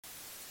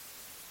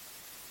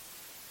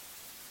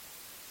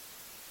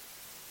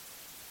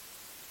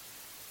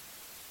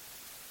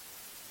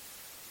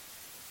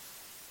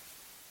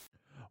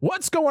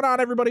What's going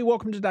on, everybody?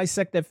 Welcome to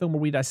Dissect That Film, where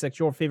we dissect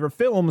your favorite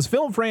films,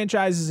 film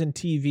franchises, and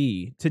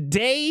TV.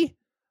 Today,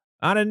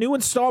 on a new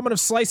installment of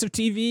Slice of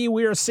TV,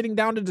 we are sitting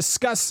down to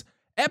discuss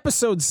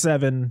Episode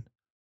 7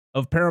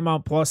 of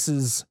Paramount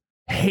Plus's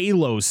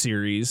Halo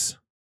series.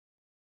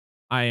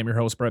 I am your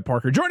host, Brett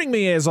Parker. Joining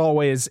me, as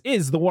always,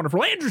 is the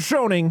wonderful Andrew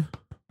Schoening.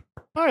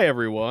 Hi,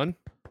 everyone.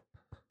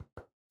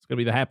 It's going to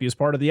be the happiest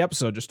part of the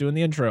episode, just doing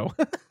the intro.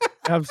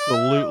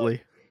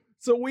 Absolutely.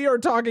 So we are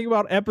talking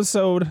about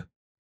Episode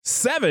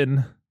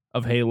 7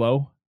 of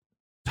Halo,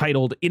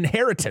 titled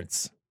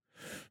Inheritance.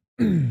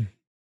 So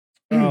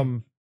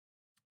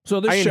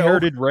this I show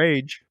inherited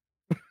rage.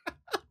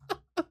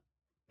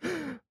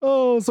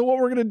 so what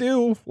we're gonna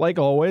do, like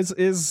always,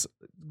 is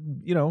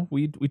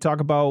we talk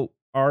about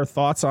our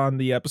thoughts on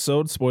the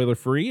episode, spoiler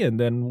free, and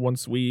then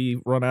once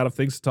we run out of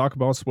things to talk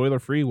about spoiler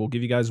free, we'll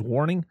give you guys a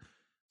warning,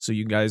 so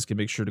you guys can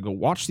make sure to go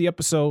watch the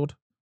episode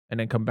and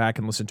then come back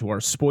and listen to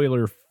our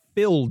spoiler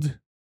filled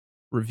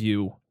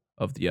review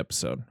of the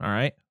episode. All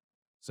right,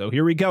 so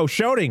here we go.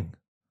 Shouting,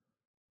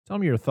 tell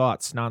me your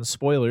thoughts,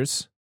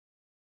 non-spoilers,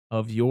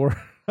 of your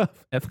I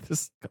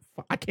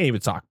can't even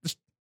talk.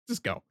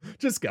 Just go.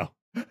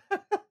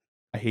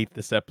 I hate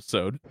this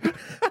episode.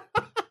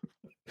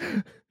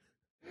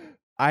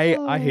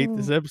 I hate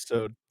this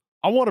episode.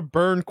 I want to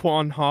burn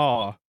Quan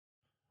Ha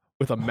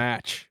with a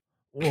match.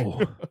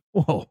 Whoa.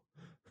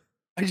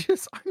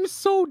 I'm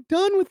so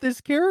done with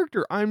this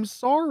character. I'm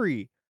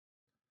sorry.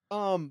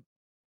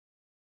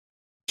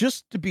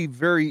 Just to be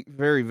very,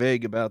 very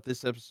vague about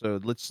this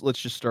episode, let's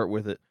just start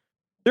with it.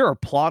 There are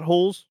plot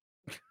holes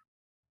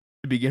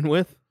to begin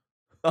with.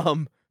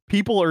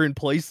 People are in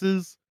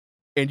places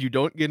and you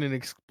don't get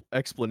an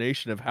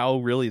explanation of how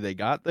really they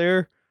got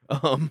there.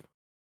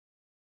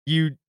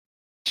 You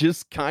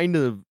just kind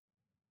of,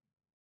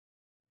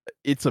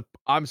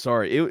 I'm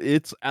sorry,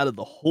 it's out of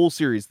the whole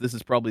series, this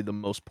is probably the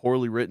most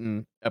poorly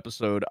written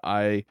episode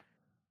I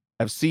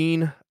have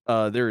seen.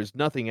 There is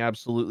nothing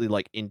absolutely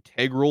like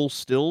integral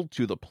still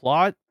to the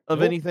plot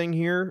of anything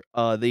here.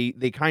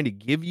 They kind of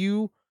give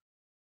you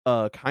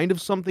kind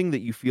of something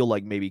that you feel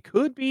like maybe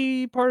could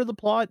be part of the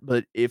plot,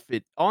 but if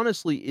it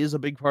honestly is a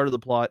big part of the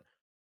plot,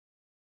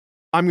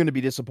 I'm going to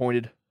be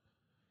disappointed.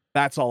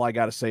 That's all I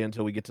got to say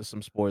until we get to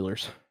some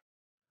spoilers.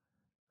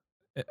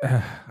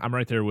 I'm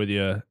right there with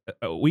you.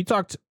 We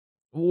talked,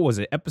 what was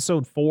it,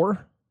 episode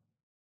 4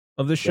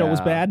 of this show was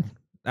bad?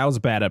 That was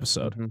a bad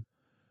episode. Mm-hmm.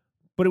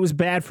 But it was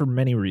bad for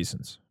many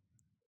reasons.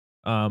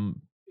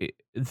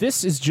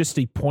 This is just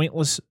a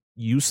pointless,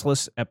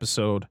 useless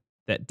episode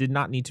that did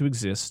not need to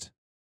exist.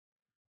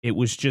 It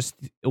was just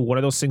one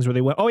of those things where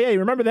they went, oh yeah, you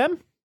remember them?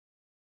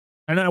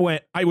 And I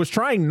went, I was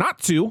trying not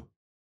to,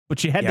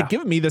 but you had to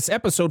give me this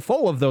episode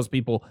full of those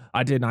people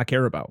I did not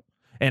care about.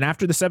 And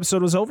after this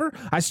episode was over,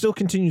 I still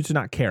continued to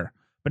not care.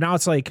 But now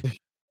it's like,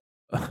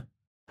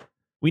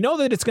 we know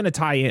that it's going to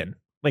tie in.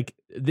 Like,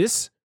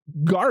 this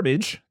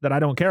garbage that I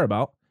don't care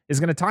about is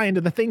going to tie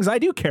into the things I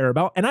do care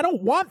about, and I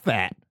don't want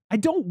that. I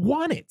don't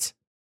want it.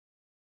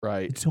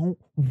 Right. I don't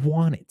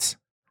want it.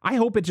 I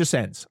hope it just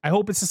ends. I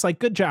hope it's just like,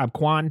 good job,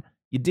 Quan.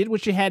 You did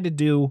what you had to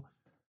do.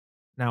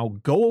 Now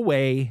go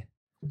away.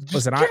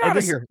 Listen, get out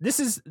of here. This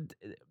is,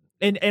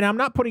 and I'm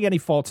not putting any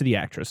fault to the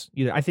actress.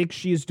 I think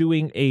she is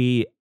doing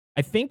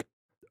I think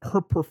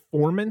her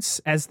performance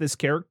as this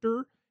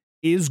character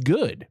is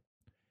good.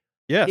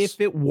 Yes.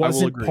 If it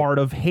wasn't part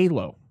of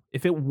Halo,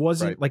 if it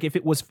wasn't like, if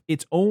it was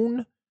its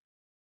own,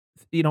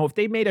 if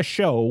they made a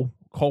show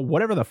called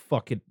whatever the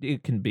fuck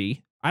it can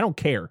be, I don't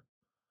care.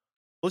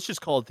 Let's just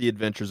call it The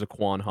Adventures of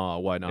Quan Ha.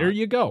 Why not? There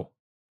you go.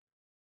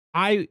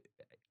 I'd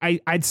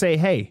say,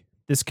 hey,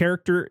 this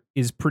character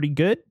is pretty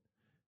good.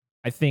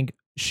 I think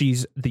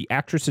the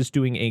actress is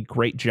doing a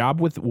great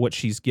job with what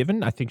she's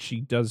given. I think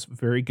she does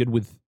very good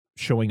with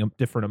showing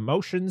different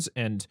emotions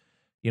and,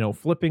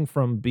 flipping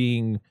from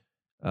being,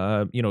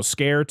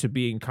 scared to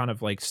being kind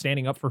of like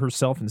standing up for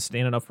herself and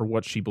standing up for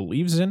what she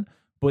believes in.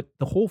 But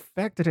the whole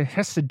fact that it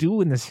has to do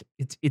in this,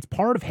 it's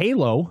part of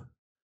Halo.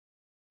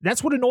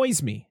 That's what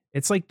annoys me.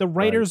 It's like the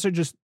writers are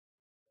just,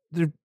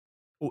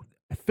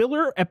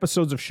 filler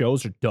episodes of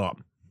shows are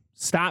dumb.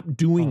 Stop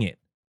doing it,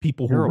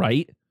 people who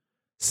write.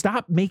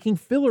 Stop making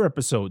filler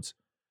episodes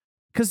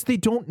because they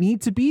don't need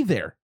to be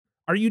there.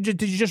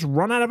 Did you just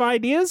run out of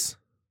ideas?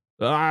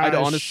 I'd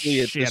honestly,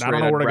 I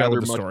don't know where to go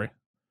with the story.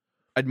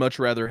 I'd much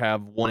rather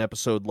have one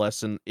episode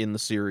less in the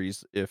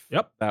series if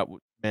that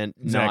meant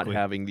not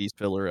having these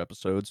filler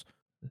episodes.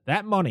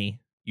 That money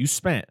you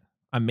spent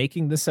on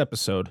making this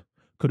episode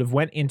could have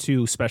went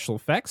into special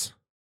effects,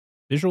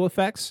 visual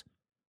effects,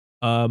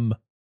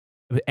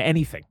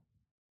 anything.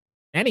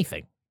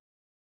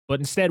 But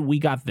instead, we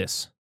got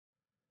this.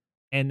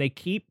 And they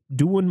keep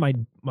doing my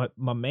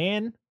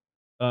man,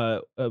 what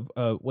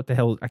the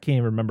hell? I can't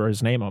even remember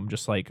his name. I'm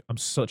just like, I'm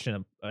such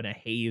in a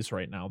haze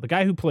right now. The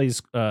guy who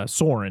plays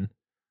Soren,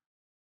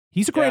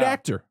 he's a great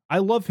actor. I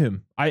love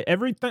him.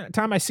 Every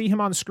time I see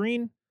him on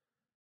screen,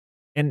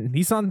 and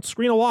he's on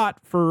screen a lot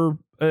for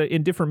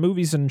in different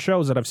movies and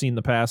shows that I've seen in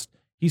the past.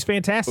 He's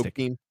fantastic.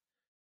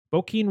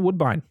 Bokeem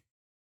Woodbine.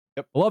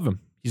 Yep. I love him.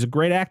 He's a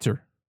great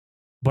actor,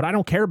 but I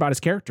don't care about his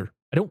character.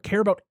 I don't care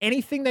about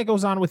anything that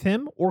goes on with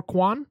him or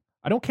Quan.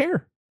 I don't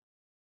care.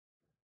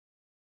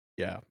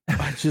 Yeah.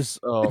 I just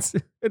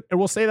And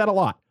we'll say that a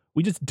lot.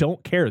 We just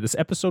don't care. This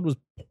episode was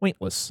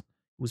pointless.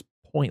 It was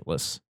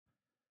pointless.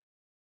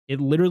 It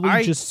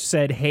literally just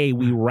said, hey,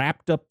 we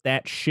wrapped up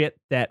that shit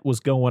that was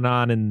going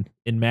on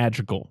in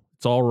Magical.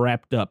 It's all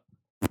wrapped up.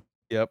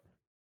 Yep.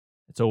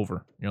 It's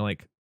over. You're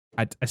like,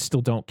 I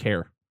still don't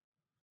care.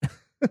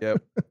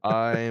 Yep.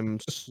 I'm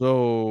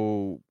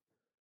so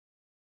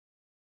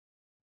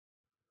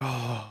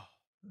I'm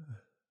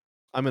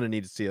gonna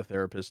need to see a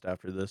therapist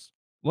after this.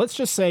 Let's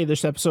just say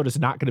this episode is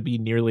not going to be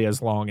nearly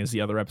as long as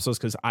the other episodes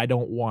because I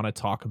don't want to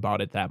talk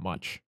about it that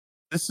much.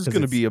 This is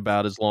gonna be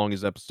about as long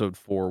as episode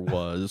 4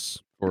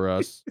 was for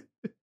us.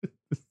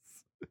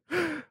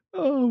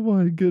 Oh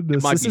my goodness.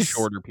 It might be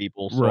shorter,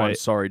 people, so I'm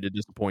sorry to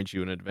disappoint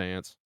you in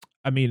advance.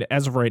 I mean,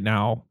 as of right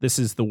now, this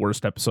is the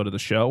worst episode of the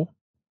show.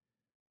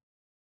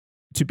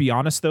 To be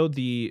honest, though,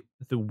 the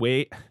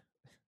way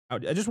I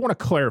just want to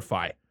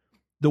clarify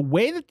the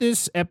way that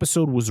this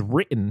episode was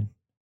written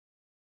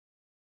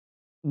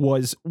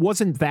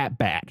wasn't that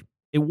bad.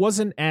 It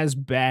wasn't as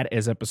bad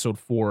as episode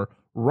 4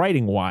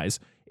 writing wise.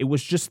 It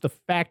was just the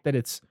fact that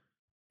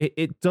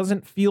it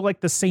doesn't feel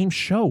like the same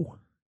show.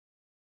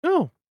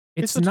 No,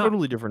 it's a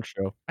totally different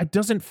show. It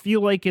doesn't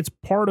feel like it's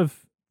part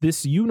of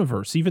this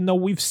universe, even though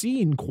we've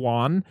seen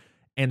Quan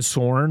and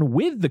Soren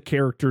with the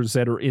characters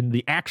that are in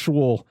the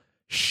actual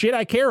shit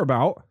I care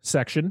about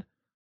section,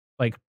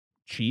 like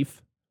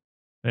Chief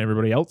and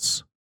everybody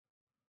else.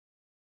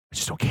 I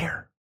just don't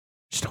care.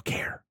 Just don't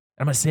care.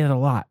 I'm going to say that a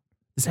lot.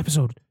 This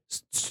episode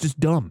is just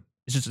dumb.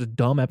 It's just a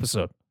dumb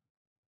episode.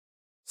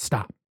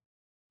 Stop.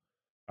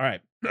 All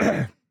right.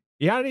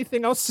 You got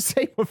anything else to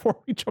say before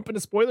we jump into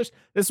spoilers?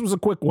 This was a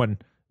quick one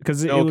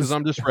because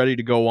I'm just ready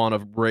to go on a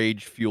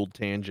rage-fueled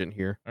tangent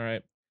here. All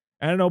right.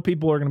 I know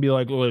people are going to be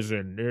like,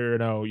 listen,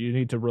 you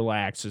need to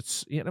relax.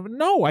 It's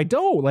no, I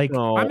don't. Like,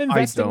 no, I'm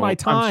investing my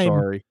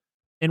time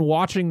in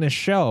watching this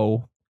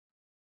show.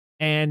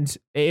 And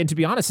to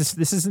be honest,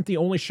 this isn't the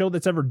only show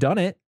that's ever done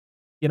it.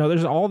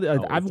 There's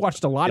I've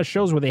watched a lot of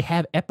shows where they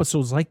have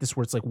episodes like this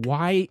where it's like,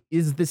 why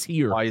is this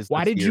here?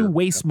 Why did you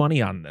waste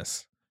money on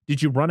this?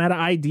 Did you run out of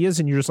ideas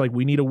and you're just like,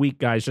 we need a week,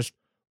 guys. Just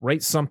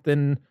write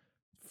something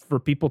for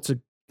people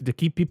to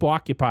keep people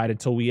occupied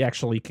until we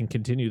actually can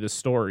continue this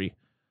story.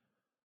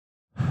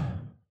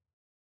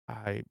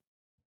 I'm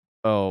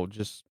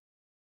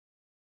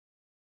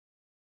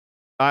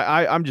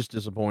just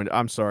disappointed.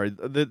 I'm sorry.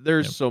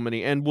 There's so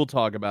many, and we'll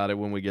talk about it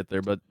when we get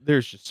there, but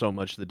there's just so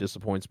much that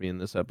disappoints me in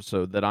this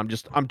episode that I'm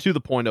to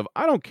the point of,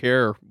 I don't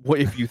care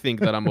if you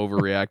think that I'm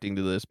overreacting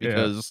to this,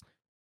 because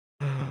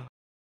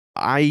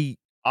I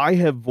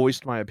have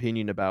voiced my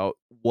opinion about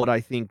what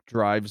I think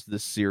drives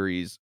this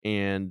series,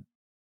 and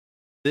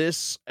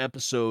this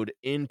episode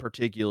in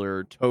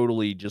particular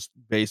totally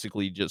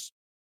basically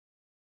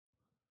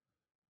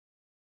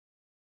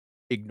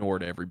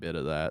ignored every bit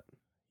of that.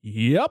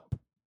 Yep.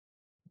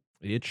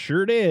 It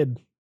sure did.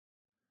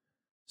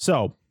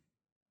 So,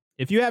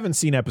 if you haven't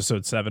seen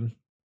episode 7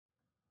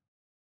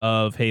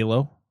 of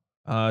Halo,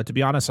 to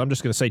be honest, I'm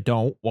just going to say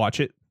don't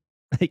watch it.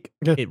 Like,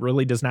 it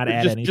really does not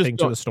add anything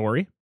to the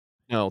story.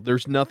 No,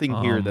 there's nothing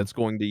here that's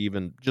going to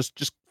even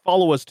just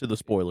follow us to the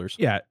spoilers.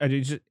 Yeah,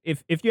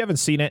 if you haven't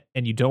seen it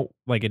and you don't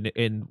like it,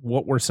 and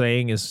what we're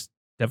saying is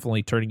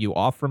definitely turning you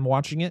off from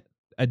watching it,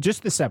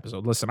 just this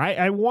episode. Listen,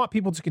 I want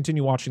people to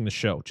continue watching the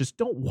show. Just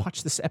don't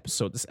watch this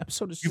episode. This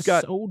episode is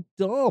so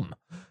dumb.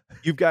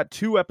 You've got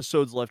 2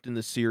 episodes left in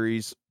this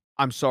series.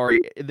 I'm sorry,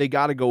 they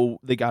gotta go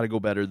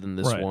better than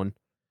this one.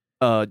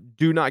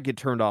 Do not get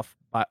turned off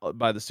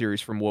by the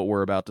series from what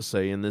we're about to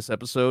say in this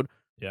episode.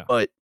 Yeah,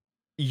 but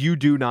you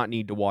do not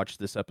need to watch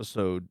this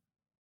episode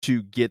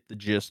to get the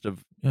gist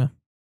of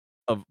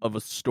a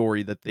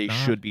story that they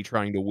should be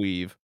trying to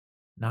weave.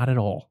 Not at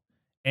all.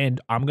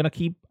 And I'm gonna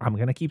keep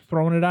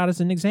throwing it out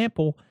as an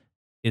example.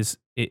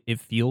 It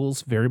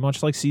feels very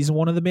much like season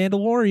 1 of The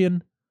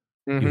Mandalorian.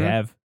 Mm-hmm. You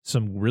have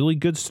some really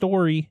good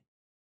story,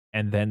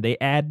 and then they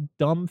add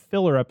dumb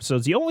filler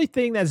episodes. The only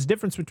thing that's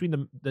difference between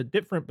the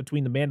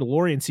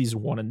Mandalorian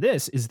season 1 and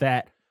this is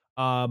that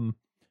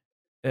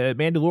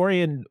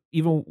Mandalorian,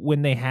 even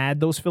when they had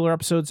those filler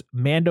episodes,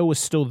 Mando was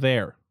still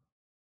there.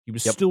 He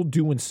was still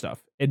doing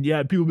stuff. And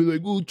yeah, people be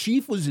like, "Oh,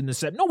 Chief was in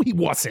this." No, he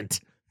wasn't.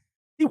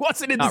 He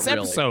wasn't in this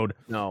episode.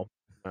 No.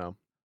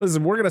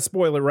 Listen, we're gonna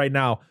spoil it right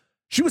now.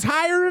 She was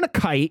higher than a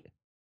kite.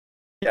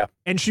 Yeah,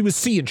 and she was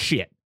seeing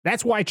shit.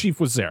 That's why Chief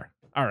was there.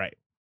 All right.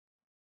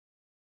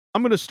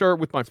 I'm gonna start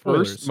with my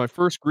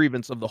first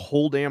grievance of the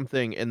whole damn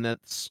thing, and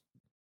that's,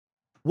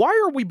 why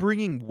are we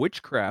bringing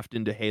witchcraft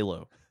into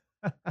Halo?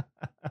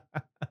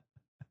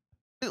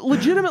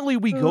 Legitimately,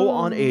 we go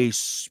on a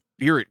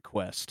spirit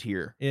quest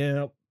here.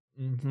 Yeah.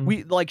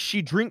 Mm-hmm.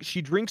 She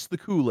drinks the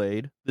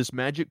Kool-Aid, this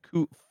magic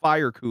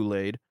fire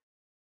Kool-Aid,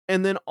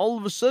 and then all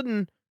of a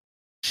sudden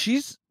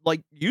she's,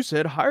 like you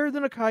said, higher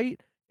than a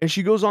kite, and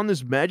she goes on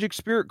this magic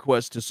spirit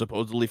quest to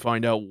supposedly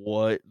find out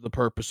what the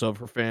purpose of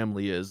her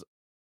family is.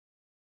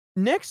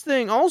 Next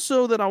thing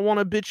also that I want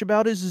to bitch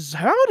about is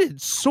how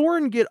did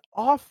Soren get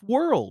off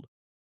world?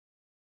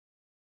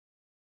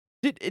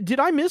 Did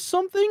I miss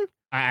something?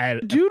 I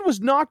The dude was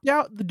knocked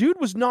out. The dude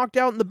was knocked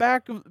out in the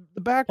back of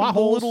the Plot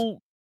holes.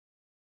 little.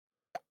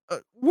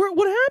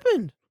 What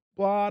happened?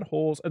 Plot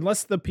holes.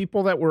 Unless the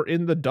people that were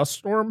in the dust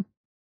storm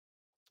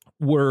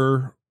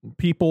were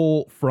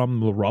people from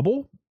the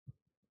rubble.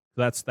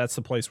 That's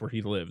the place where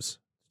he lives.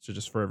 So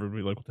just for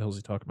everybody, like, what the hell is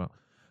he talking about?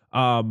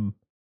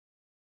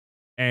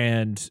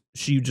 And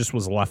she just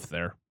was left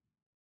there.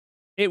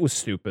 It was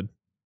stupid.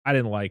 I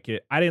didn't like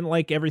it. I didn't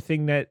like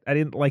everything I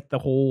didn't like the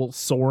whole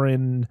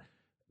Soren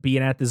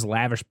being at this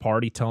lavish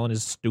party telling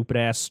his stupid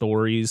ass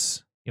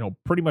stories,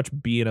 pretty much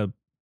being a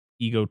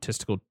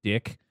egotistical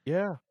dick.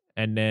 Yeah.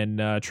 And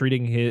then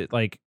treating his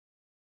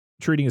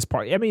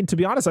partner. I mean, to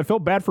be honest, I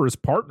felt bad for his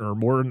partner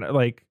more than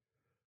like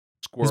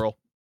Squirrel.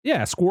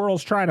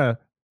 Squirrel's trying to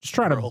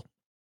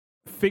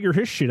figure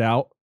his shit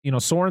out.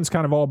 Soren's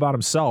kind of all about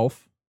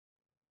himself.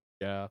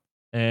 Yeah.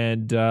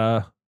 And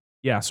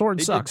Soren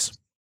sucks.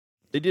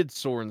 They did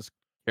Soren's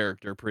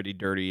character pretty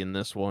dirty in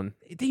this one.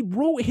 They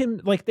wrote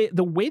him like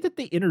the way that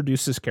they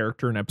introduced this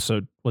character in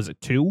episode, was it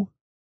 2?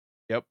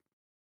 Yep.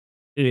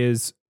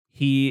 Is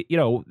he, his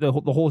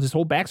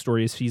whole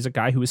backstory is he's a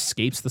guy who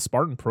escapes the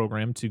Spartan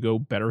program to go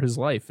better his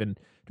life. And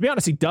to be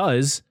honest, he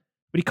does,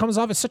 but he comes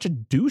off as such a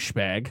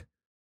douchebag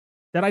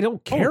that I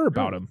don't care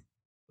about him.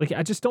 Like,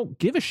 I just don't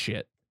give a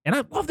shit. And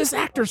I love this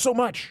actor so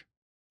much.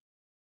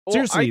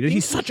 Seriously,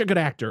 he's such a good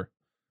actor.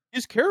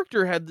 His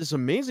character had this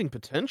amazing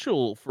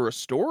potential for a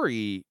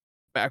story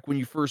back when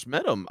you first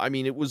met him. I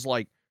mean, it was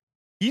like,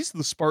 he's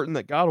the Spartan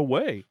that got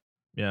away.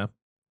 Yeah.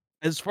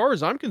 As far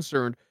as I'm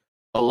concerned,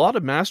 a lot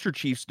of Master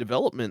Chief's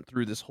development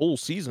through this whole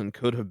season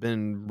could have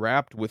been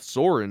wrapped with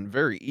Soren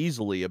very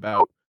easily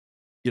about,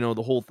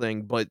 the whole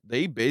thing, but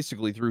they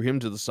basically threw him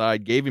to the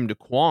side, gave him to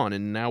Quan,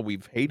 and now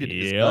we've hated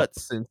his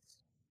guts since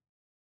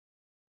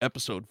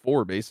episode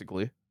 4,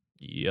 basically.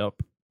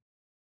 Yep.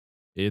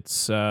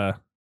 It's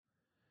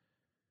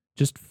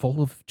just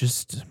full of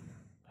just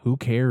who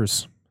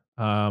cares?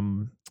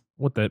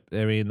 What's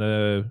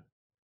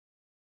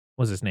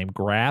his name?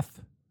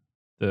 Grath?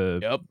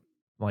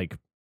 Like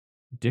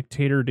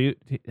dictator dude,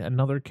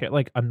 another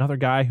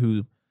guy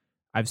who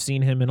I've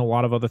seen him in a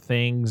lot of other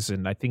things,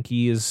 and I think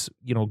he is,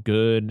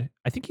 good.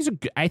 I think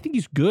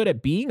he's good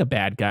at being a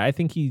bad guy. I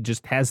think he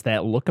just has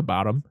that look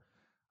about him.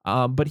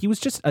 But he was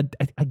just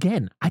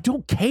again, I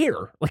don't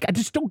care. Like, I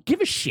just don't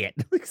give a shit.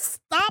 Like,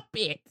 stop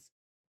it.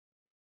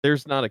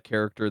 There's not a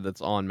character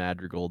that's on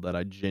Madrigal that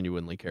I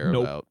genuinely care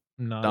about.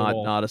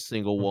 Not a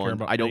single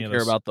one. I don't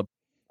care about the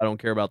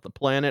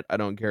planet. I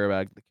don't care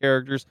about the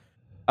characters.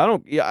 I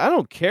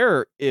don't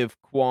care if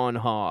Quan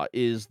Ha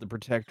is the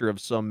protector of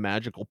some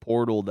magical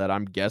portal that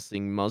I'm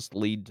guessing must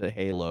lead to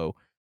Halo.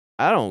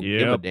 I don't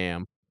give a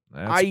damn.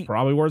 That's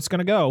probably where it's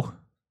gonna go.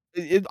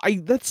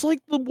 That's like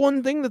the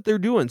one thing that they're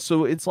doing.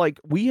 So it's like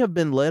we have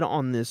been led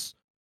on this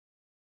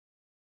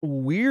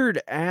weird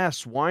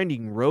ass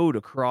winding road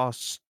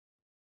across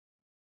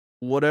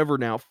whatever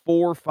now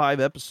 4 or 5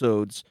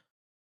 episodes,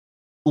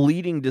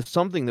 leading to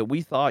something that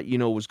we thought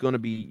was going to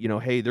be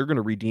hey, they're going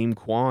to redeem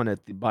Quan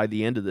by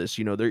the end of this.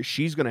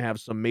 She's going to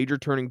have some major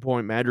turning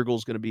point.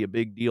 Madrigal's going to be a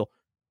big deal,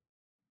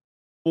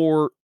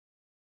 or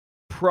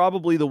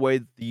probably the way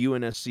that the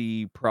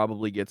UNSC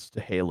probably gets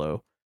to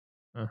Halo.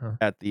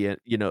 At the end,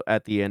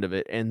 at the end of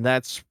it, and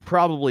that's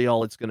probably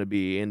all it's going to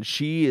be. And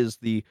she is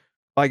the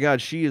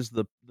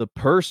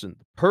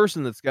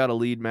person that's got to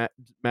lead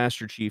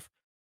Master Chief,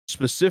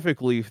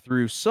 specifically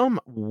through some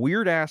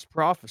weird ass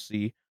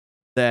prophecy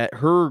that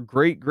her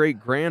great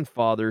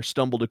grandfather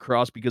stumbled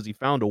across because he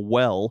found a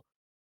well,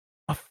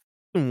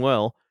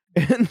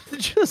 and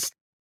just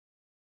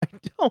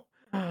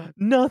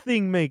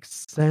nothing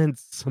makes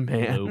sense,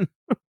 man.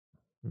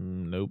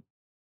 Nope.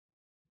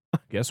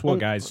 Guess what,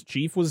 guys?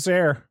 Chief was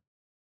there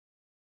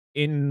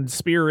in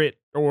spirit,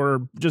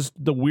 or just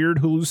the weird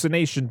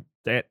hallucination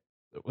that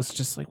was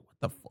just like, what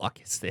the fuck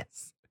is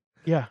this?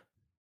 Yeah.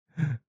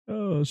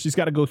 Oh, she's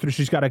got to go through.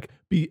 She's got to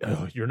be,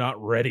 you're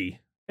not ready.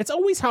 It's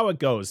always how it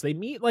goes. They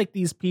meet like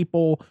these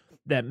people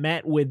that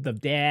met with the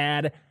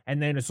dad,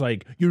 and then it's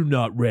like, you're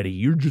not ready.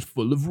 You're just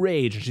full of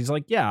rage. And she's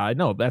like, yeah, I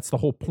know. That's the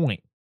whole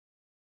point.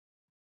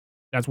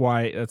 That's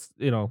why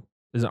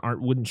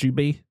wouldn't you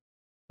be?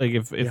 Like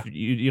if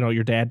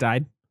your dad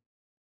died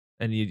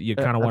and you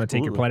kind of want to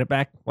take your planet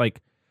back,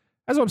 like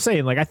that's what I'm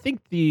saying. Like I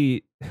think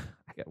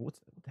what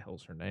the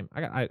hell's her name?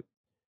 What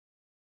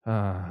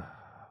the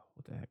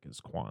heck is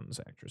Quan's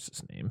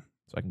actress's name?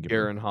 So I can give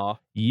Yeren Ha.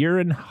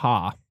 Yeren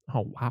Ha.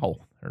 Oh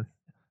wow,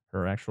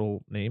 her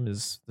actual name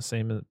is the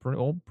same,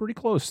 pretty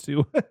close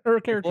to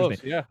her character's name.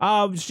 Yeah.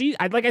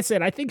 Like I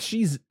said, I think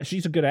she's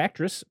a good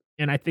actress,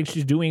 and I think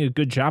she's doing a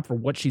good job for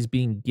what she's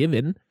being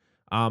given.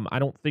 I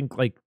don't think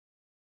like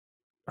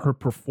her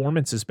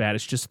performance is bad.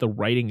 It's just the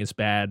writing is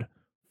bad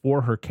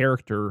for her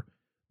character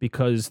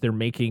because they're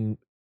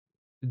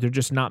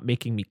just not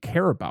making me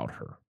care about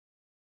her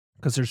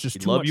because there's just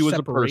too much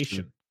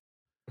separation.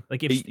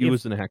 Like if you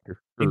as an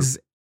actor,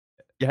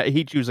 Yeah,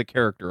 he choose a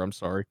character, I'm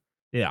sorry.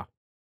 Yeah.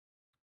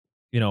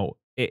 You know,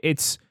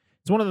 it's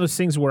one of those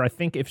things where I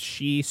think if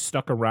she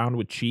stuck around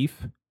with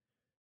Chief,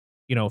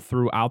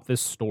 throughout this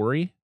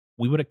story,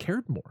 we would have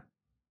cared more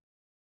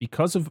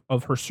because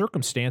of her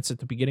circumstance at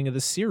the beginning of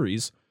the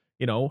series.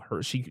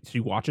 She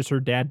watches her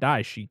dad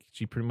die. She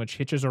pretty much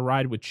hitches a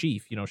ride with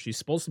Chief. She's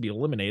supposed to be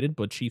eliminated,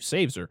 but Chief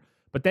saves her.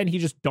 But then he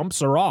just dumps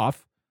her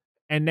off,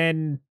 and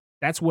then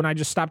that's when I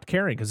just stopped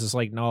caring because it's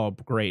like, no,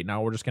 great.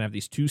 Now we're just gonna have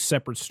these two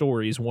separate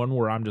stories. One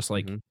where I'm just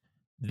like, Mhm.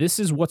 this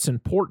is what's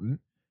important,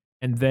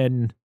 and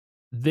then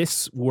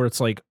this where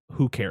it's like,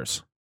 who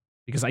cares?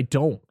 Because I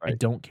Right.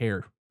 don't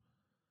care.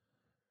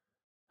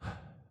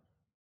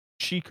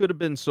 She could have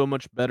been so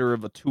much better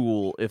of a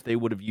tool if they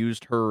would have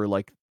used her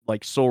like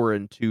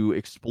Soren to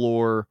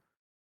explore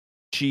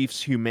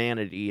Chief's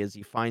humanity as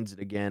he finds it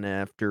again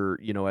after,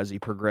 as he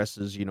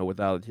progresses,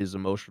 without his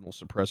emotional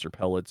suppressor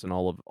pellets and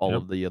all Yep.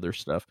 of the other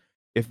stuff.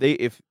 If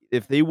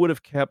they would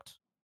have kept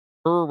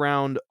her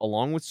around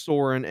along with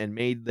Soren and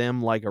made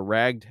them like a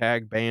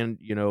ragtag band,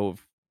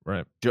 of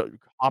Right.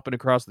 hopping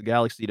across the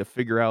galaxy to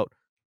figure out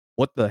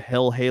what the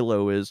hell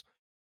Halo is,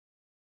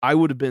 I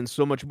would have been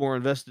so much more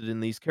invested in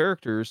these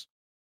characters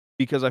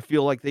because I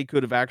feel like they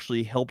could have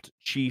actually helped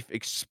Chief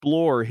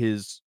explore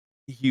his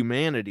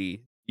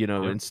humanity.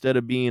 Yep. Instead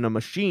of being a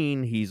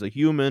machine, he's a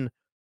human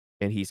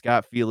and he's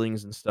got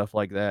feelings and stuff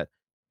like that.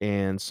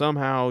 And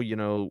somehow,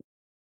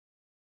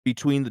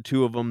 between the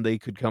two of them, they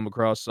could come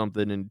across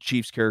something and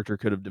Chief's character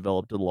could have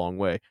developed a long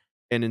way.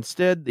 And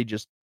instead,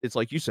 it's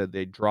like you said,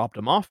 they dropped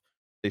him off.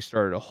 They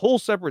started a whole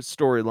separate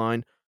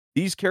storyline.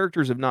 These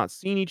characters have not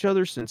seen each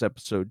other since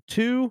episode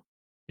 2,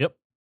 Yep.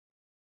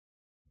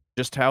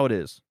 just how it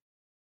is.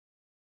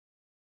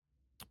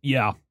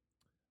 Yeah.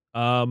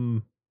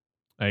 Um,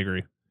 I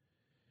agree.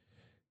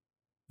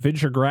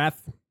 Vince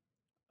Grath,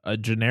 a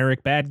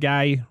generic bad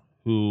guy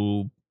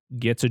who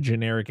gets a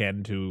generic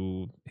end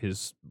to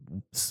his,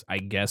 I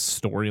guess,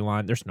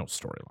 storyline. There's no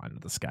storyline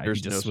with this guy. He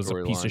There's no just was a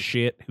piece of storyline.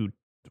 shit who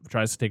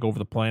tries to take over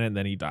the planet and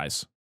then he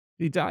dies.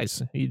 He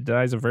dies. He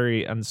dies a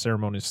very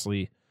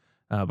unceremoniously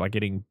by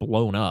getting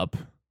blown up.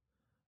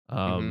 Mhm.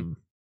 Um,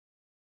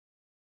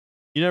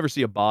 You never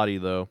see a body,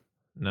 though.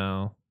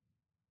 no.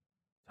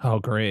 Oh,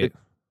 great. It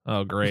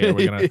Oh, great. Are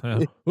we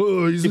gonna?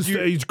 Oh, if you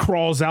he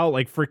crawls out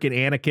like freaking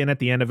Anakin at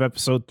the end of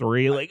episode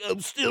 3. Like I'm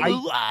still I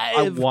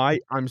alive.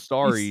 I'm Please,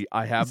 sorry,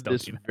 I please have don't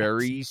this do that.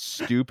 very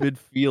stupid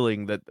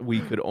feeling that we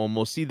could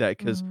almost see that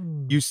because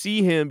Mm. you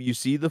see him, you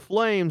see the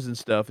flames and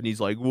stuff, and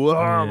he's like, "Whoa,"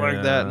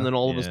 like that, and Yeah, then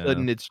all of a yeah,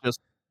 sudden, it's just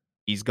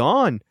he's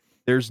gone.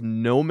 There's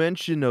no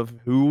mention of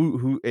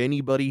who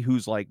anybody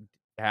who's, like,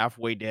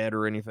 halfway dead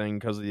or anything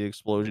because of the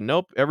explosion.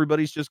 Nope,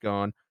 everybody's just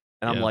gone,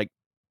 and yeah.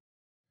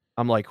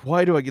 I'm like,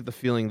 "Why do I get the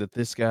feeling that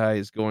this guy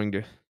is going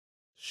to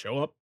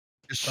Show up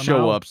just show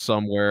somehow. up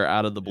somewhere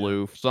out of the Yeah,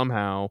 blue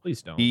somehow?"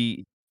 please don't.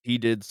 He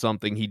did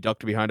something, he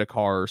ducked behind a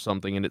car or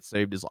something, and it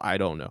saved his I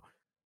don't know.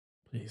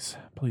 Please,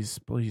 please,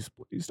 please,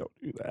 please don't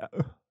do that.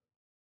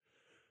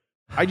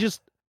 I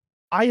just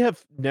I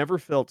have never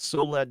felt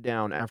so let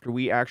down after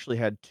we actually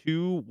had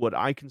 2 what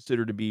I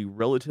consider to be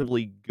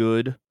relatively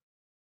good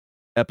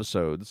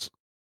episodes,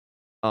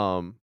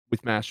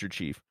 with Master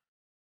Chief.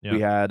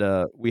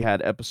 Yeah. We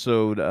had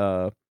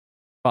episode,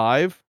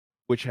 5,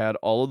 which had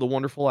all of the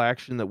wonderful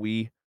action that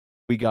we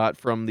got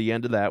from the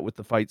end of that with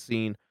the fight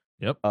scene.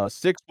 Yep.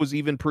 6 was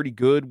even pretty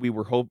good. We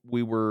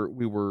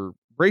were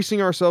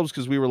bracing ourselves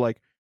because we were like,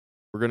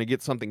 "We're gonna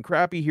get something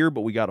crappy here,"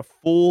 but we got a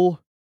full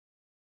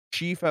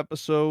Chief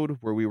episode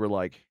where we were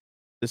like,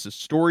 "This is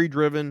story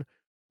driven.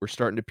 We're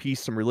starting to piece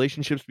some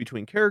relationships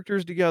between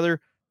characters together.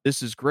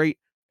 This is great."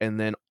 And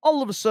then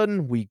all of a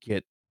sudden, we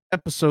get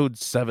episode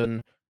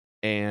 7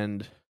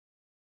 and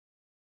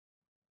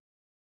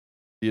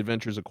The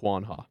Adventures of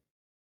Quan Ha.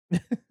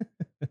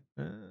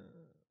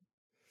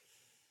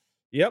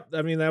 Yep.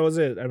 I mean, that was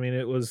it. I mean,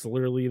 it was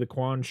literally the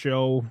Quan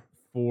show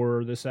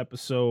for this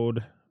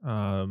episode.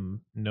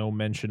 No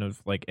mention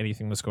of like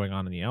anything that's going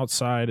on the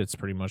outside. It's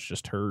pretty much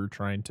just her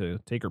trying to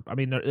take her. I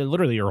mean,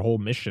 literally her whole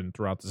mission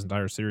throughout this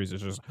entire series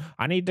is just,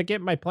 I need to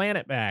get my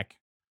planet back.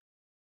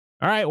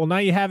 All right. Well, now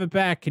you have it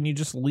back. Can you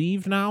just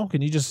leave now?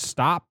 Can you just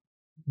stop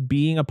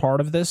being a part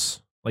of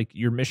this? Like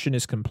your mission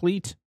is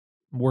complete.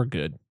 We're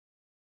good.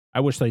 I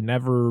wish they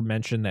never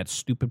mentioned that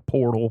stupid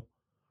portal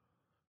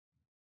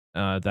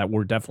that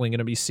we're definitely going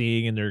to be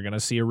seeing, and they're going to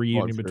see a Oh, I'm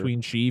reunion sure.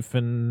 between Chief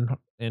and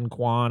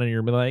Quan, and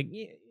you're gonna be like,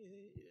 "Yeah,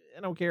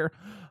 I don't care."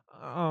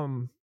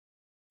 Um,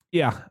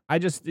 yeah, I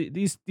just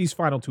these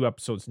final two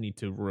episodes need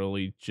to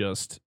really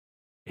just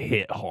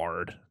hit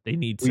hard. They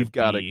need to We've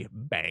gotta be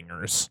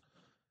bangers.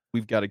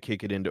 we've gotta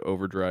kick it into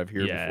overdrive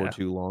here before Yeah,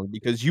 too long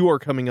because you are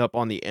coming up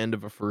on the end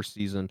of a first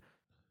season,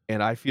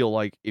 and I feel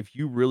like if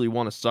you really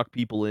wanna suck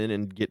people in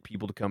and get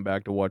people to come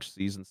back to watch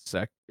the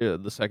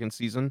 2nd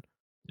season,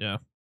 yeah,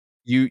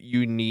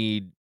 you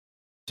need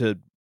to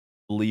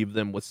leave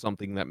them with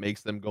something that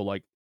makes them go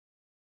like,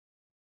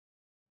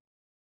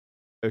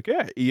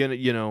 "Okay."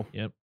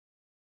 yep,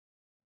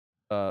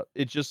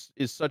 It just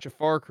is such a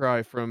far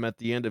cry from at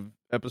the end of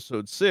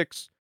episode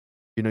 6,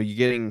 you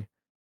getting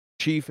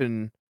Chief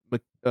and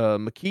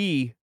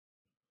McKee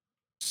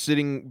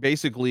sitting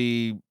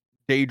basically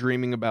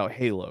daydreaming about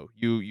Halo.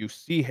 You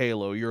see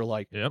Halo, you're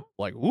Yep.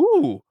 like,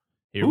 ooh,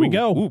 Here we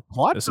go.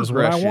 plot This is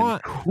what I progression.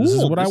 want. This is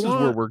Cool. what I This is where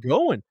want. we're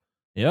going.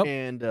 Yep.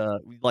 And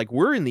like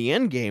we're in the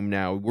end game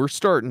now. We're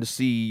starting to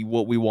see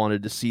what we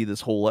wanted to see this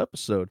whole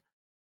episode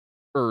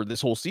or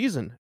this whole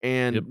season.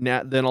 And Yep.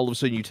 now then all of a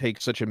sudden you take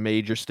such a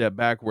major step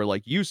back where,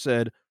 like you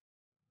said,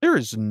 there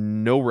is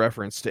no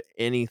reference to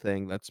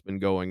anything that's been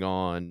going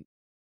on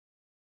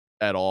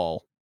at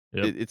all.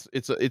 Yep.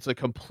 It's a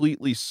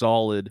completely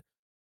solid.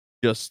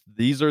 Just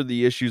these are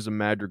the issues of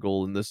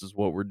Madrigal, and this is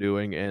what we're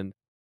doing. And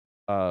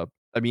I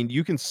mean,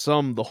 you can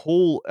sum the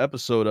whole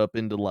episode up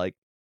into like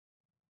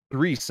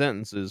 3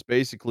 sentences.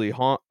 Basically,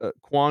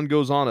 Quan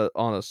goes on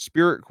a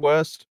spirit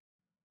quest.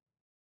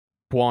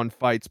 Quan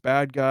fights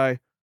bad guy.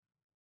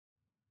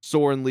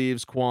 Soren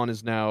leaves. Quan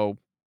is now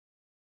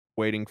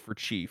waiting for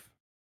Chief.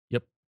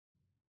 Yep.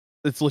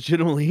 It's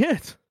legitimately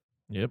it.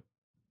 Yep.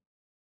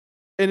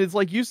 And it's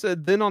like you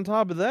said, then on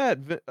top of that,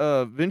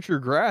 Venture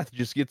Grath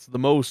just gets the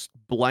most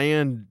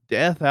bland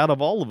death out of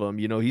all of them.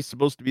 You know, he's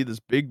supposed to be this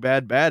big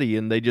bad baddie,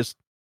 and they just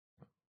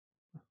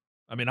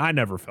I mean, I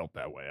never felt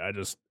that way. I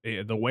just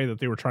the way that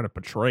they were trying to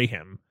portray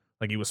him,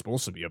 like he was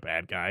supposed to be a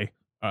bad guy.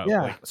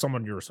 Yeah. Like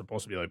someone you were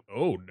supposed to be like,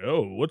 oh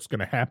no, what's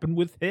gonna happen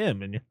with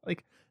him? And you're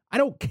like, I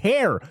don't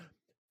care.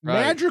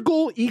 Right.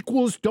 Madrigal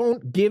equals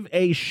don't give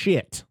a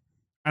shit.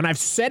 And I've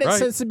said it Right.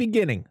 since the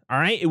beginning. All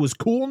right. It was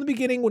cool in the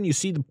beginning when you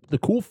see the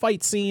cool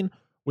fight scene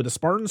where the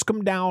Spartans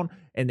come down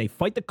and they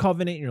fight the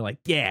Covenant, and you're like,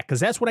 yeah,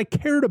 because that's what I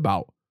cared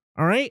about.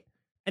 All right.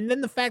 And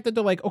then the fact that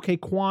they're like, okay,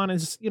 Quan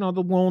is, the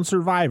lone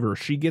survivor.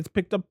 She gets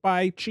picked up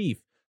by Chief.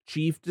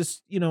 Chief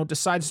just,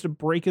 decides to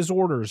break his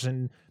orders,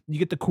 and you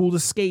get the cool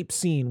escape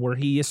scene where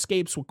he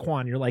escapes with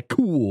Quan. You're like,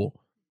 cool.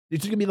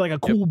 It's gonna be like a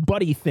cool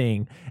buddy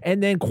thing.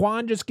 And then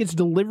Quan just gets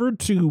delivered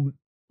to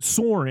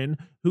Soren,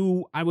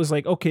 who I was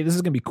like, okay, this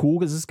is gonna be cool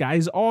because this guy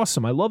is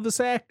awesome. I love this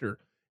actor,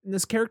 and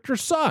this character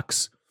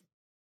sucks.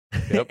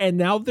 Yep. And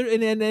now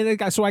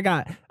there, so I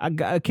got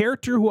a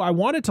character who I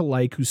wanted to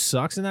like who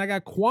sucks, and then I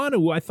got Quan,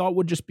 who I thought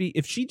would just be,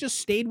 if she just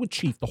stayed with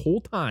Chief the whole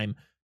time,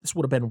 this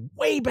would have been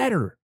way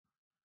better.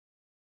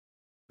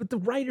 But the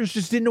writers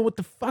just didn't know what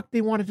the fuck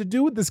they wanted to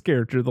do with this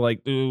character. They're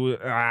like,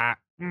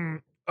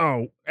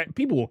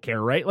 people will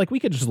care, right? Like we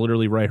could just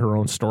literally write her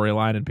own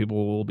storyline, and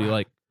people will be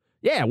like,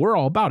 yeah, we're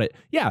all about it.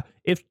 Yeah,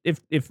 if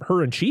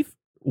her and Chief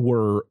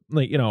were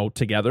like,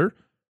 together,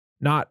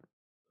 not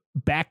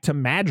back to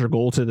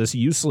Madrigal, to this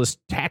useless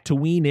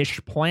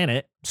Tatooine-ish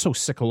planet. I'm so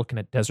sick of looking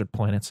at desert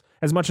planets.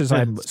 As much as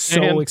I'm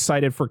so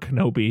excited for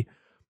Kenobi,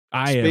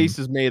 space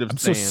is made of I'm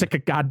sand. so sick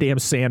of goddamn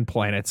sand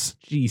planets.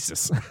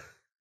 Jesus.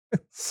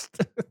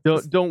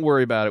 Don't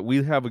worry about it.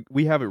 We have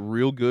it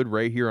real good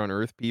right here on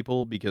Earth,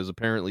 people, because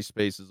apparently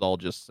space is all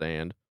just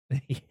sand.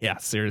 Yeah,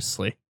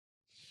 seriously.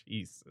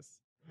 Jesus.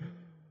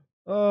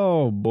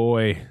 Oh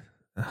boy.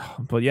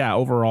 But yeah,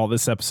 overall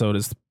this episode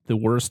is the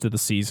worst of the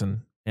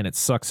season, and it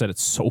sucks that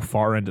it's so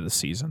far into the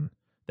season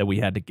that we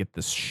had to get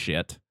this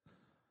shit.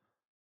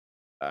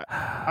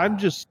 I'm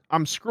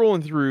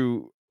scrolling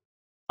through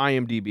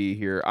IMDb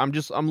here. I'm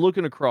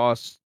looking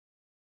across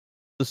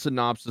the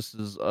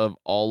synopsises of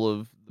all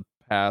of the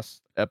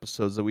past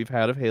episodes that we've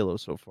had of Halo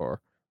so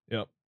far.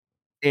 Yep.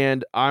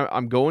 And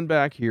I'm going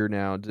back here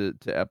now to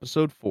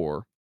episode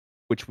 4,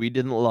 which we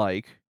didn't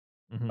like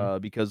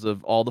because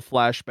of all the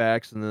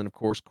flashbacks, and then of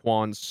course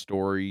Quan's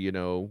story.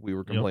 We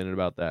were complaining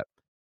about that.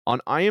 On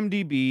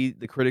IMDb,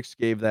 the critics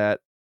gave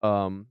that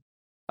out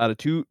of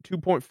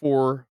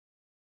 2.4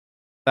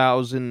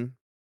 thousand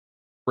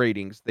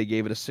ratings, they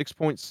gave it a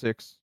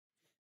 6.6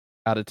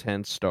 out of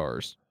 10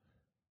 stars.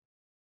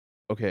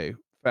 Okay,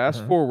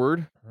 fast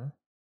forward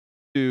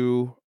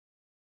to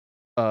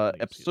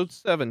episode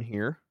 7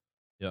 here.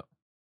 Yep.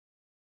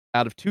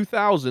 Out of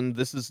 2,000,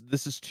 this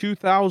is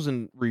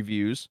 2,000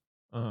 reviews.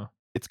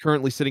 It's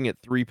currently sitting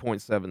at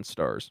 3.7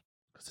 stars.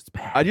 Because it's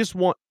bad. I just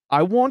want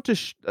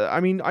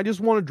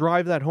to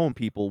drive that home,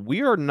 people.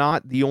 We are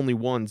not the only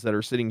ones that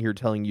are sitting here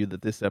telling you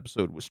that this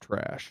episode was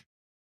trash.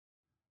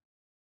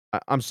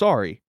 I'm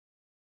sorry.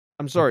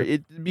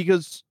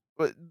 Because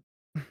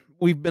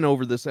we've been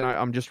over this, and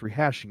I'm just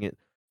rehashing it.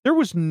 There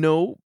was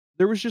nothing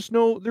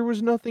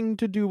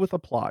to do with a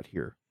plot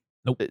here.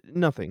 Nope.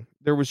 Nothing.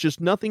 There was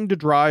just nothing to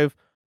drive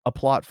a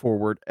plot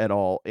forward at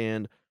all.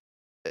 And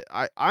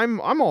I'm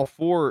all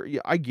for.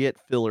 I get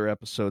filler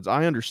episodes.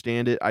 I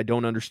understand it. I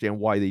don't understand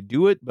why they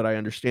do it, but I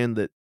understand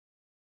that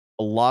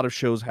a lot of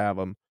shows have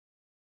them.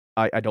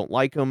 I don't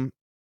like them,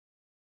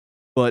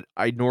 but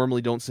I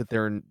normally don't sit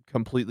there and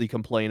completely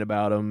complain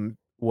about them.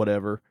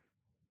 Whatever.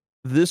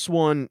 This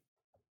one,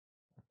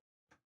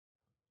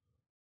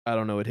 I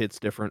don't know. It hits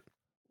different.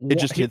 It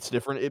just hits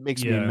different. It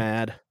makes me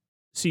mad.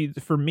 See,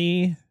 for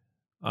me,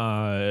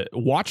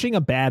 watching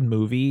a bad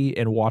movie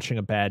and watching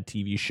a bad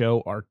TV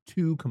show are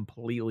two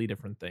completely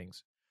different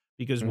things.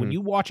 Because when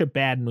you watch a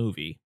bad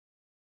movie,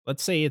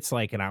 let's say it's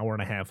like an hour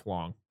and a half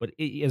long, but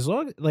as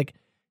long like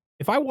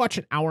if I watch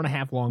an hour and a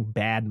half long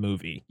bad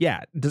movie,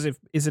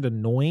 is it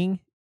annoying?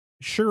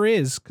 sure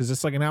is, because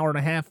it's like an hour and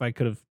a half I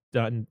could have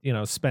done,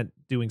 spent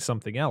doing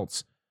something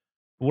else.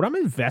 But when I'm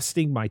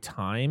investing my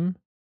time,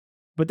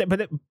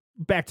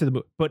 back to the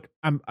movie, but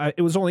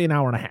it was only an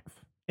hour and a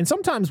half. And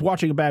sometimes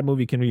watching a bad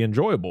movie can be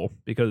enjoyable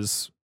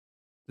because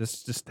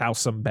that's just how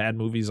some bad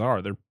movies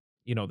are. They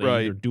Right.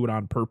 either do it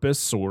on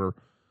purpose or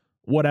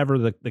whatever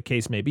the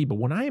case may be. But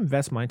when I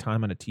invest my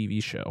time on a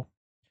TV show,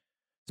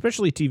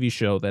 especially a TV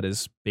show that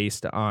is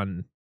based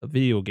on a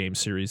video game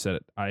series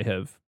that I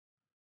have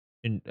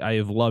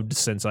loved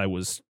since I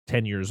was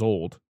 10 years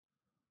old,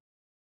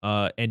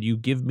 and you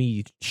give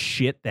me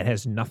shit that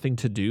has nothing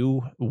to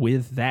do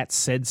with that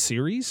said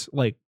series,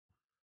 like,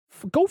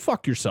 go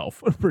fuck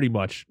yourself, pretty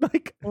much.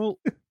 Like, Well,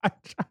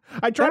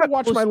 I try to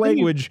watch was my thinking-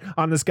 language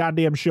on this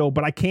goddamn show,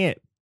 but I can't.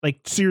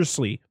 Like,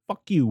 seriously,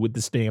 fuck you with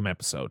this damn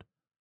episode.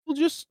 Well,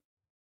 just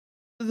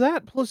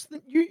that plus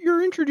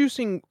you're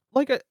introducing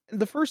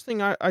the first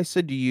thing I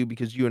said to you,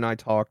 because you and I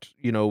talked,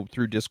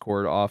 through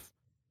Discord off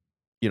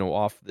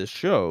this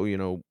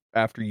show,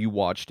 after you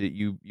watched it,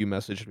 you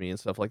messaged me and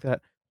stuff like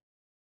that.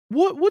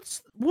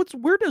 What's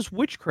where does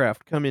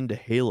witchcraft come into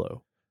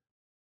Halo?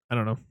 I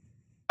don't know.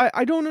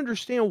 I don't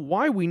understand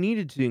why we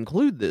needed to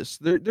include this.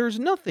 There's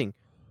nothing.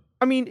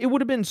 I mean, it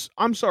would have been.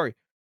 I'm sorry.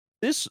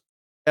 This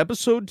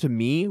episode to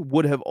me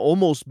would have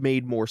almost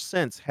made more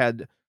sense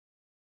had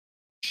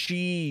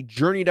she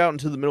journeyed out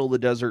into the middle of the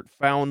desert,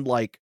 found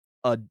like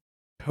a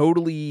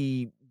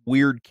totally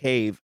weird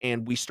cave,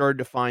 and we started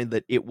to find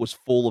that it was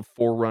full of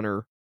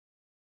Forerunner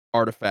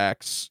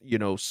artifacts,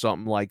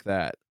 something like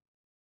that.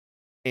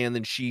 And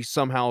then she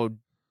somehow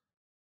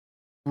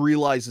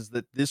realizes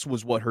that this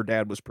was what her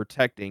dad was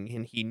protecting,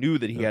 and he knew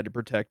that he Yeah. had to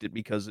protect it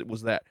because it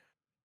was that.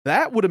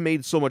 That would have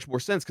made so much more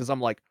sense, because I'm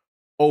like,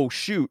 oh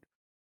shoot,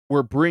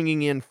 we're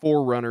bringing in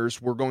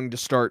Forerunners, we're going to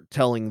start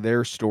telling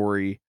their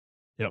story.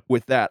 Yep.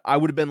 With that, I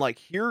would have been like,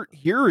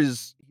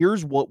 here's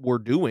what we're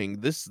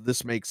doing.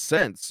 This makes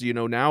sense.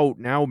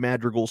 Now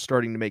Madrigal's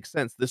starting to make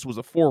sense. This was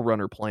a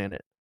Forerunner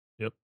planet.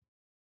 Yep.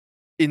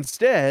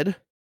 Instead,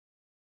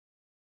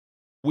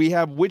 we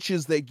have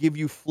witches that give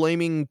you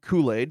flaming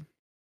Kool-Aid.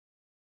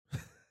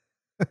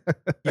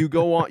 You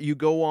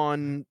go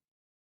on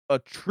a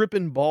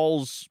Trippin'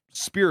 Balls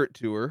spirit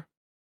tour,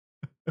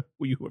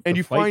 You have and to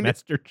you fight find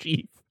Master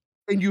Chief.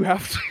 and you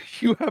have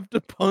to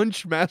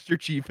punch Master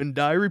Chief and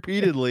die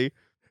repeatedly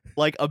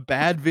like a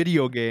bad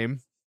video game.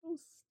 So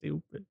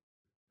stupid.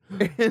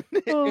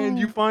 And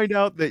you find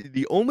out that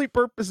the only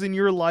purpose in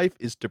your life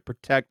is to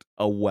protect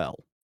a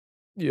well.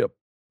 Yep.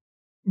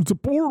 It's a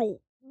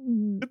portal.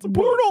 It's a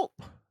portal.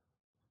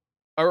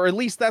 Or at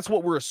least that's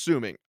what we're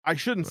assuming. I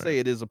shouldn't say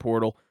it is a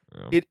portal.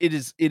 Yeah. It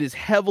is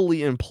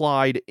heavily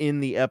implied in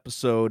the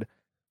episode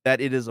that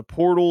it is a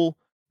portal,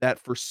 that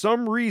for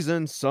some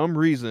reason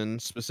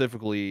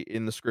specifically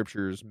in the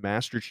scriptures,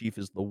 Master Chief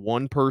is the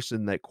one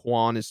person that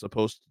Quan is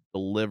supposed to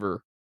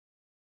deliver.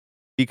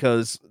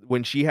 Because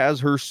when she has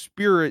her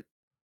spirit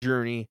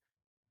journey,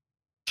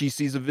 she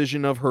sees a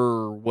vision of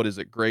her, what is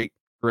it, great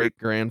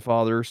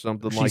grandfather,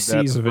 something She like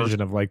that. sees the a first-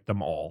 vision of like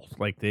them all.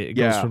 Like it goes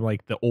Yeah. from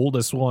like the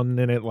oldest one,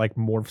 and it like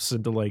morphs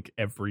into like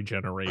every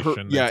generation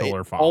until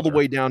her father. all the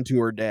way down to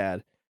her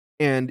dad.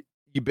 And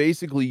you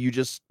basically you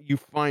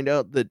find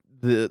out that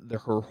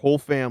her whole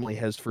family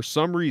has for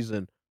some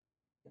reason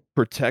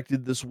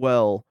protected this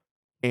well,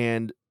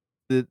 and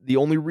the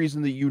only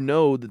reason that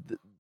that the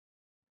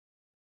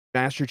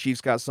Master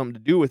Chief's got something to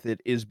do with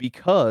it is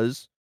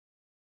because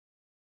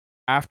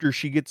after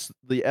she gets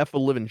the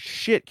living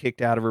shit kicked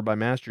out of her by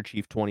Master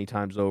Chief 20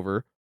 times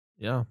over,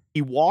 Yeah.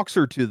 he walks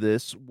her to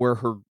this where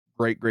her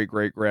great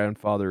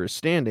grandfather is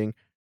standing,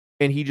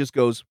 and he just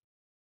goes,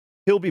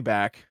 he'll be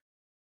back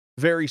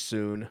very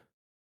soon.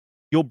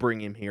 You'll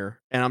bring him here.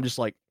 And I'm just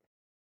like,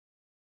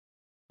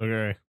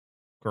 Okay.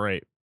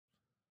 Great.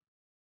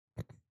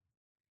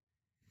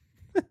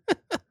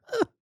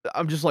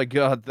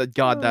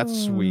 God,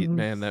 that's sweet, Oh,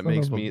 man. That son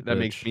makes of a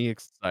makes bitch. me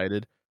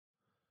excited.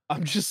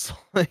 I'm just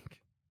like,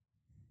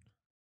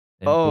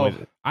 And Oh.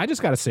 boy, I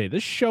just gotta say,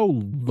 this show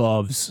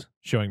loves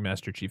showing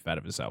Master Chief out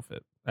of his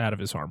outfit, out of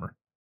his armor.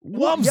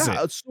 Loves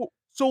yeah, it.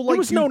 so like There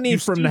was no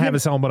need for him see to have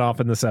his helmet off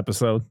in this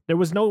episode. There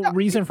was no Yeah,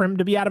 reason for him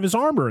to be out of his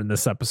armor in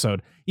this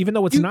episode, even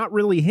though it's You- not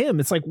really him.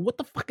 It's like, what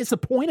the fuck is the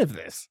point of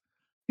this?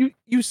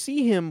 you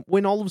see him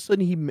when all of a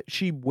sudden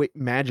she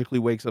magically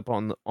wakes up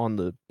on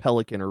the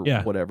Pelican or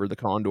Yeah. whatever, the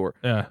Condor,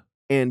 Yeah.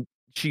 and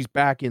she's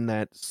back in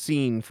that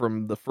scene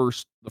from the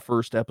first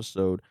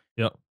episode.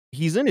 Yep.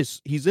 He's in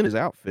his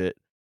outfit,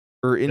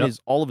 or in Yep.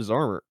 all of his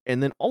armor,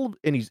 and then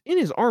he's in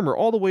his armor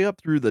all the way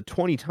up through the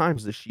 20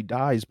 times that she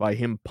dies by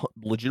him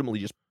legitimately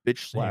just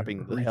bitch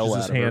slapping the hell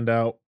his out of her. hand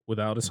out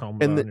without his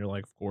helmet And on. the- You're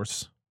like, of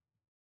course.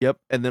 Yep,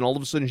 and then all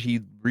of a sudden he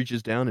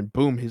reaches down and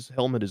boom, his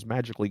helmet is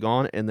magically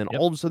gone, and then Yep.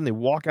 all of a sudden they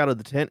walk out of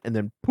the tent, and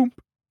then boom,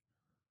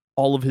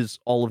 all of his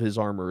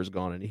armor is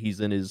gone, and he's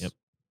in his Yep.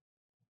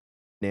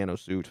 nano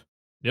suit.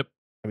 Yep.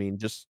 I mean,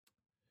 just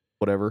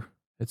whatever.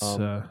 It's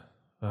Um,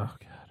 oh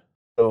god.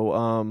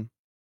 So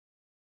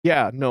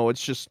yeah, no,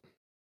 it's just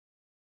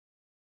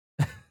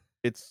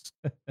it's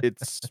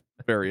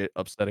very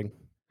upsetting.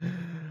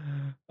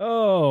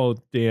 Oh,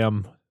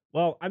 damn.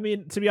 Well, I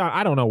mean, to be honest,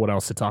 I don't know what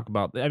else to talk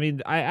about. I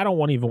mean, I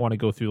don't even want to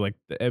go through like,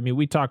 I mean,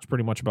 we talked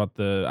pretty much about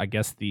I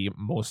guess the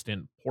most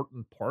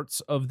important parts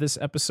of this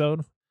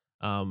episode,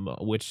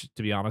 which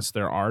to be honest,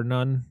 there are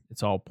none.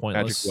 It's all Magic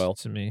pointless Well.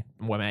 to me.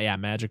 Well, yeah,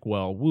 Magic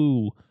Well.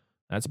 Woo.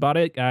 That's about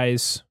it,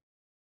 guys.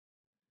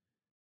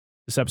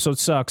 This episode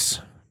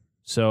sucks.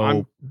 So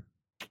I'm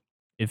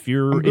if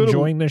you're I'm gonna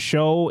enjoying this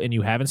show and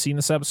you haven't seen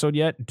this episode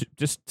yet,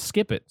 just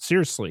skip it.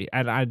 Seriously.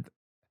 And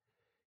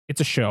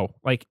it's a show.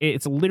 Like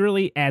it's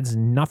literally adds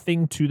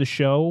nothing to the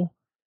show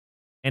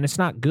and it's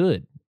not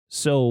good.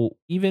 So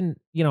even,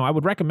 I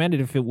would recommend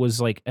it if it was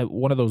like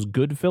one of those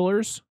good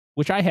fillers,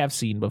 which I have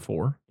seen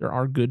before. There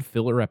are good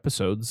filler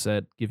episodes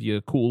that give you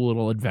a cool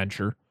little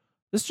adventure.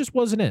 This just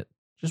wasn't it.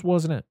 Just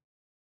wasn't it.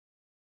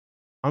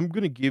 I'm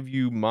gonna give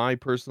you my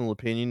personal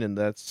opinion, and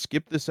that's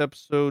skip this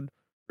episode,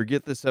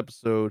 forget this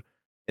episode,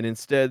 and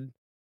instead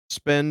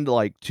spend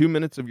like 2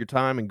 minutes of your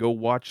time and go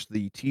watch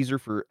the teaser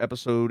for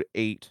episode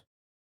 8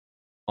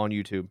 on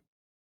YouTube.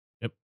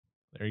 Yep.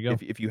 There you go.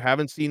 If you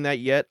haven't seen that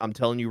yet, I'm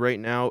telling you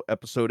right now,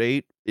 episode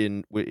 8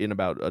 in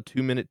about a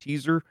 2-minute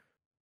teaser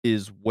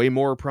is way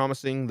more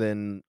promising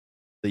than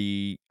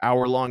the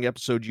hour-long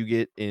episode you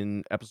get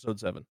in episode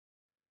 7.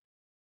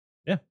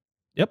 Yeah.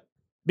 Yep.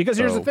 Because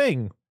here's the So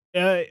thing.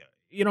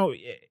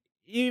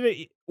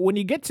 Even when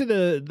you get to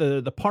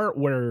the part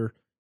where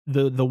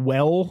the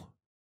well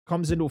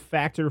comes into a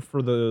factor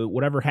for the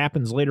whatever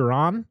happens later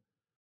on,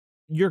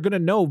 you're gonna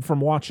know from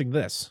watching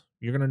this.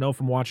 You're gonna know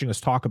from watching us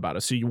talk about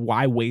it. So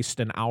why waste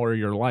an hour of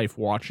your life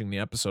watching the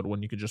episode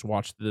when you could just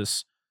watch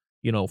this,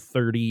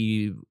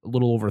 30, a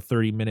little over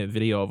 30-minute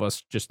video of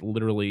us just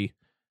literally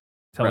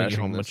telling you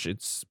how crashing much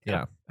this.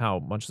 Yeah. how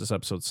much this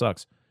episode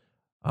sucks.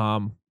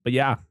 But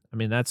yeah, I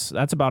mean that's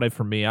about it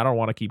for me. I don't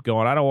want to keep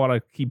going. I don't want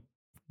to keep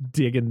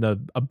digging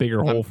a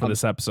bigger hole for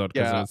this episode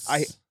yeah,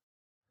 because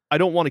I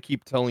don't wanna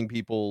keep telling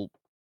people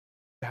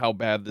how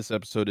bad this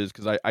episode is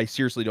because I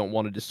seriously don't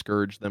wanna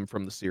discourage them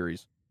from the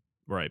series.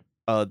 right.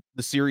 The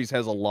series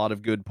has a lot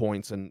of good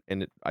points and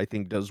it, I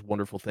think, does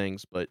wonderful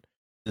things, but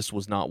this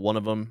was not one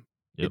of them.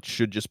 Yep. It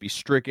should just be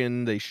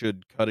stricken. They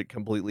should cut it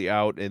completely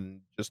out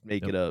and just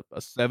make Yep. it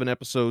a 7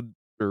 episode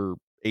or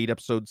 8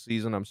 episode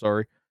season. I'm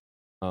sorry.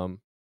 Um,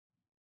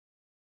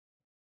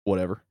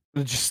 whatever.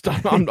 Just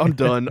I'm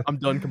done. I'm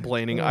done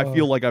complaining. I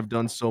feel like I've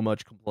done so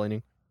much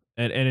complaining.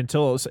 And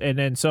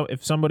then so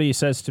if somebody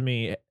says to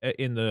me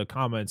in the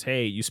comments,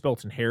 "Hey, you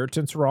spelt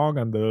inheritance wrong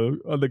on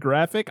the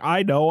graphic,"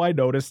 I know I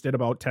noticed it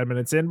about 10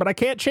 minutes in, but I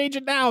can't change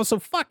it now, so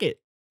fuck it.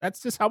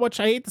 That's just how much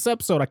I hate this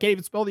episode. I can't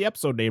even spell the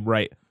episode name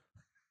right.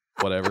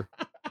 Whatever.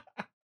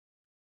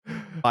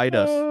 Fight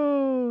us.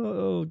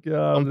 Oh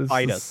god, Come this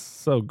fight is us.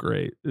 so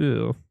great.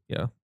 Ew.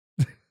 Yeah.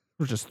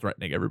 We're just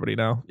threatening everybody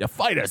now. Yeah,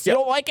 fight us. Yeah. You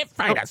don't like it?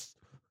 Fight us.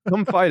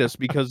 Come fight us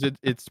because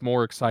it's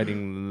more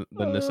exciting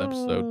than this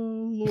episode.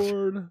 Oh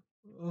Lord.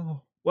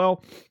 Oh.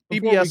 Well,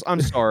 before PBS, we-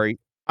 I'm sorry.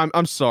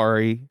 I'm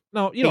sorry.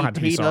 No, you don't have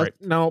to be Hate us. sorry.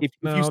 No, If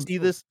no, you see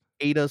this,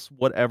 hate us,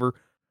 whatever.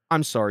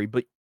 I'm sorry,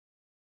 but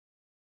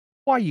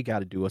why you got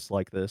to do us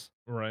like this?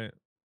 right.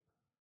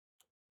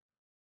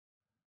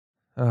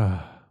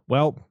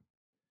 Well,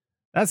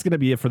 that's gonna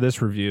be it for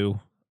this review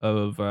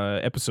of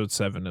episode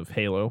 7 of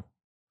Halo.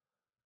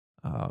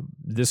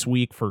 This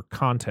week for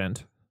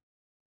content,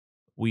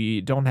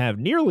 we don't have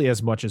nearly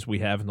as much as we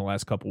have in the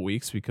last couple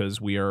weeks because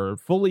we are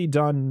fully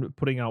done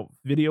putting out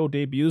video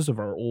debuts of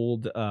our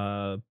old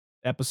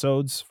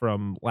episodes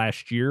from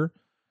last year,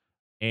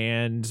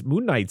 and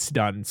Moon Knight's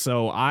done.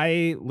 So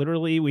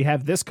we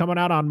have this coming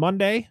out on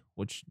Monday,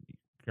 which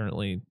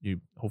currently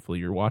hopefully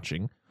you're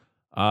watching.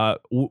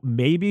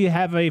 Maybe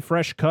have a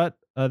fresh cut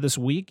this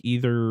week,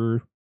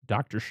 either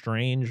Doctor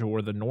Strange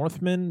or The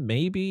Northman.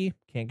 Maybe,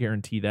 can't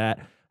guarantee that.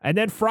 And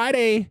then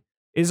Friday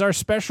is our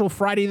special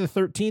Friday the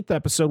 13th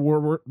episode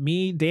where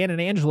me, Dan,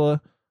 and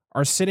Angela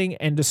are sitting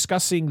and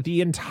discussing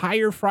the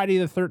entire Friday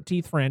the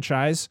 13th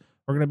franchise.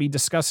 We're going to be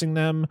discussing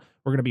them.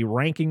 We're going to be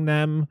ranking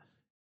them.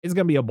 It's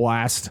going to be a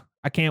blast.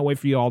 I can't wait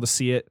for you all to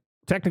see it.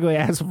 Technically,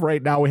 as of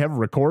right now, we haven't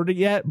recorded it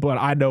yet, but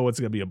I know it's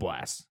going to be a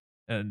blast.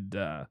 And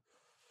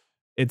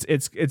it's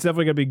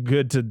definitely going to be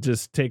good to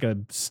just take a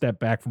step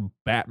back from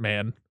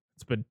Batman.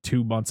 It's been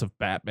 2 months of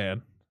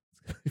Batman.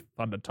 It's going to be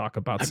fun to talk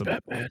about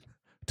Batman.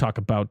 Talk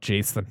about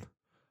Jason.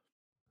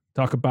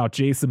 Talk about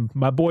Jason,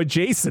 my boy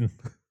Jason.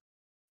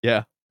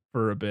 Yeah.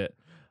 For a bit.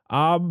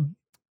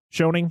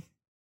 Shoning,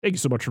 thank you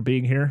so much for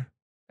being here.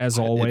 As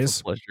always. It's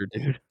a pleasure,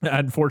 dude.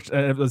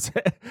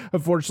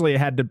 Unfortunately, we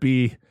had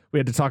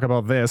to talk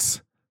about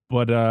this,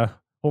 but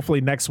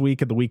hopefully next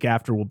week and the week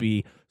after will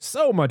be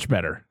so much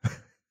better.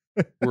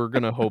 We're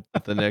gonna hope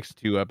that the next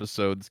 2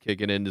 episodes kick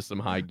it into some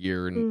high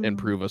gear and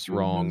prove us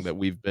wrong goodness. that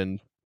we've been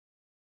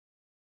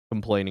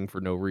complaining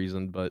for no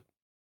reason, but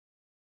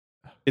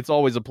it's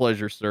always a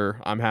pleasure, sir.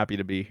 I'm happy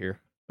to be here.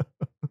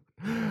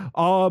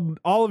 All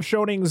of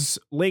Shoning's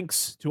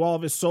links to all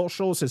of his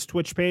socials, his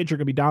Twitch page are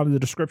going to be down in the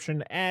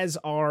description, as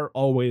are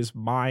always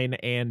mine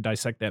and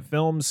Dissect That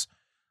Films.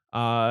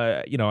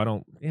 You know, I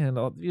don't,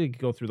 you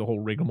go through the whole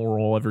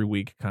rigmarole every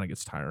week. Kind of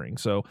gets tiring.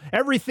 So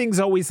everything's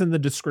always in the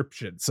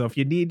description. So if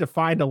you need to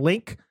find a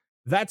link,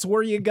 that's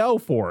where you go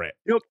for it.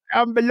 Look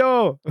down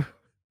below.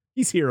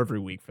 He's here every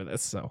week for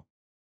this. So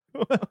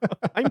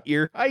I'm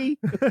here. Hi.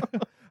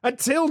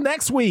 Until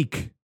next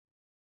week.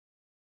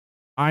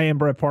 I am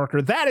Brett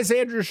Parker. That is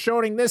Andrew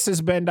Schoening. This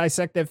has been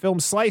Dissect That Film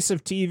Slice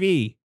of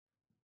TV.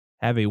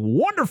 Have a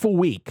wonderful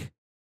week.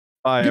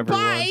 Bye,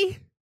 Goodbye. everyone.